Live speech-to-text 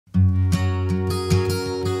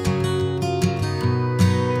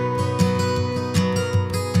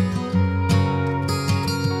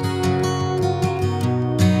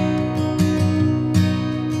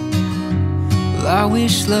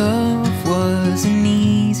wish love was an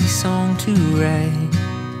easy song to write,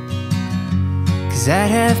 'cause I'd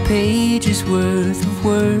have pages worth of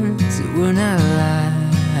words that were not lies.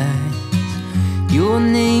 Your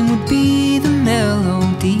name would be the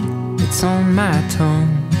melody that's on my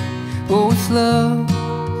tongue. Oh, if love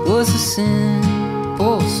was a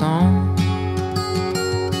simple song.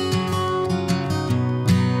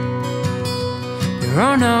 There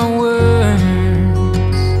are not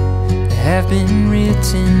words that have been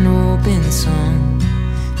written or been sung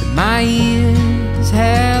that my ears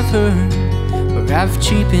have heard, or I've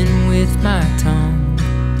cheapened with my tongue,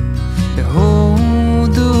 that hold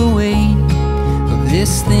the weight of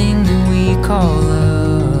this thing that we call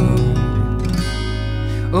love.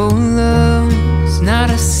 Oh, love's not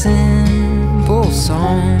a simple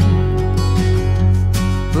song,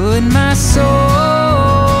 but my song's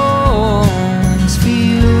for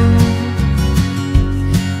you.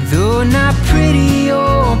 Though not pretty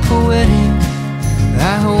or poetic,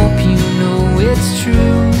 I hope you know it's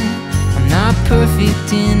true. I'm not perfect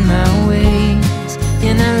in my ways,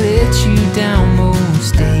 and I let you down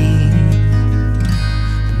most days.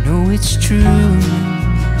 I know it's true,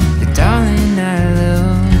 but darling, I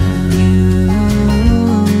love you.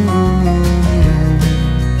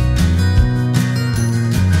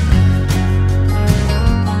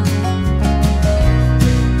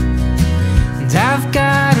 And I've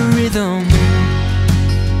got a rhythm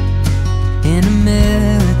and a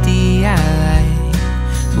melody I like,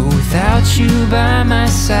 but without you by my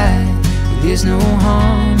side, there's no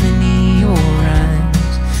harmony or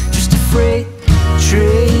rhymes. Just a freight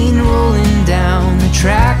train rolling down the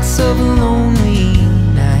tracks of a lonely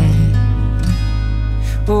night.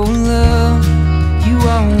 Oh, love, you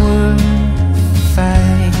are worth the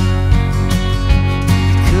fight,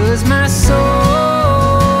 because my song's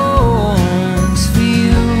for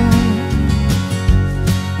you.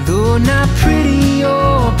 Though not pretty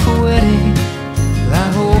or poetic, I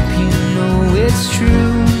hope you know it's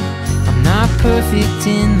true. I'm not perfect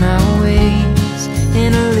in my ways,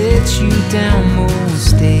 and I let you down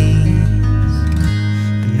most days.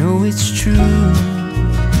 But know it's true,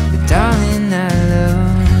 but darling, I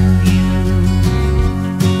love you.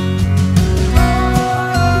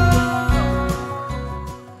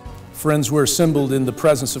 Friends, we're assembled in the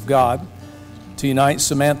presence of God to unite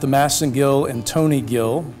Samantha Massengill and Tony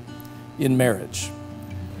Gill in marriage.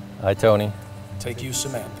 I, Tony, Take you,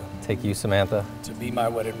 Samantha, take you, Samantha, to be my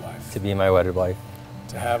wedded wife, to be my wedded wife,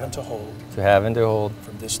 to have and to hold, to have and to hold,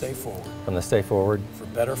 from this day forward, from this day forward, for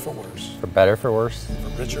better, for worse, for better, for worse, for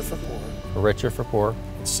richer, for poorer, for richer, for poor,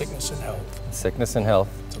 in sickness and health, in sickness and health,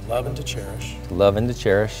 to love and to cherish, to love and to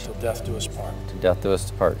cherish, till death do us part. to death do us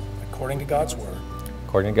part. According to God's word,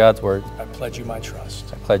 According to God's word, I pledge you my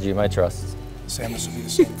trust. I pledge you my trust. Sam, this will be the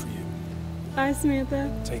same for you. I,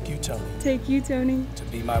 Samantha, Take you, Tony, take you, Tony, to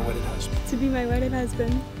be my wedded husband, to be my wedded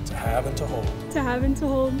husband, to have and to hold, to have and to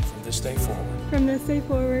hold, from this day forward, from this day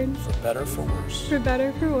forward, for better, for worse, for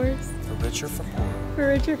better, for worse, for richer, for poorer, for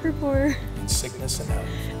richer, for poorer, in sickness and health,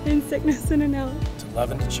 in sickness and in health, to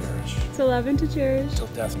love and to cherish, to love and to cherish, till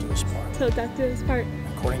death do us part. till death do us part.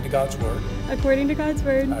 According to God's word, According to God's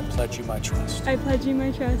word, I pledge you my trust. I pledge you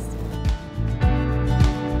my trust.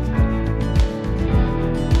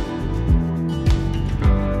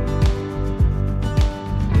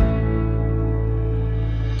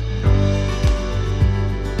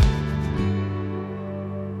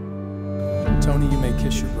 Tony, you may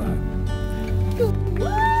kiss your bride.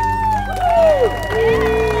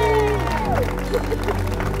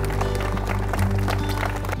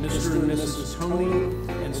 Mr. and Mrs. Tony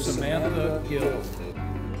and Samantha Gill.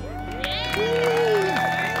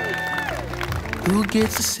 Who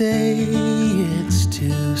gets to say it's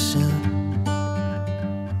too soon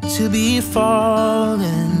to be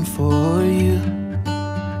falling for you?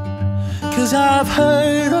 'Cause I've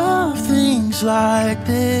heard of things like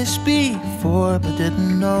this before, but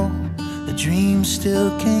didn't know the dream still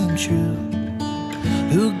came true.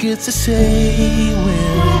 Who gets to say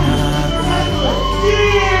we're not right,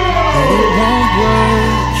 that it won't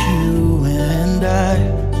work, you and I?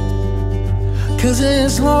 'Cause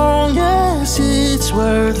as long as it's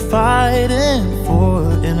worth fighting for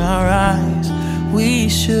in our eyes, we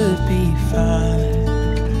should be fine.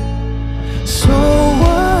 So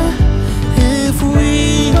what if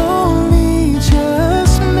we only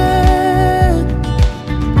just met?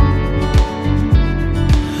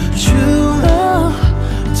 True love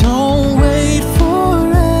don't wait for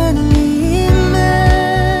any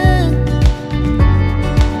man,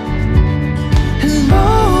 and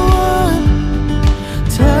no one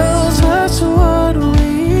tells us what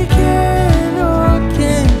we can or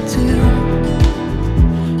can't do.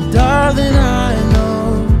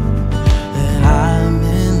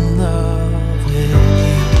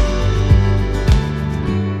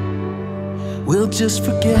 just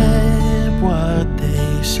forget what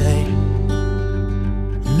they say.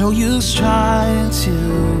 No use trying to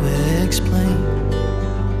explain.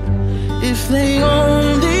 If they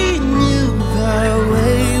only knew the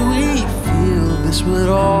way we feel, this would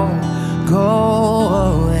all go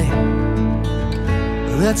away.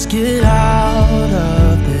 Let's get out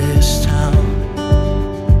of this town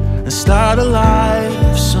and start a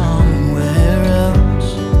life somewhere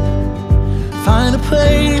else. Find a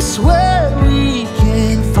place where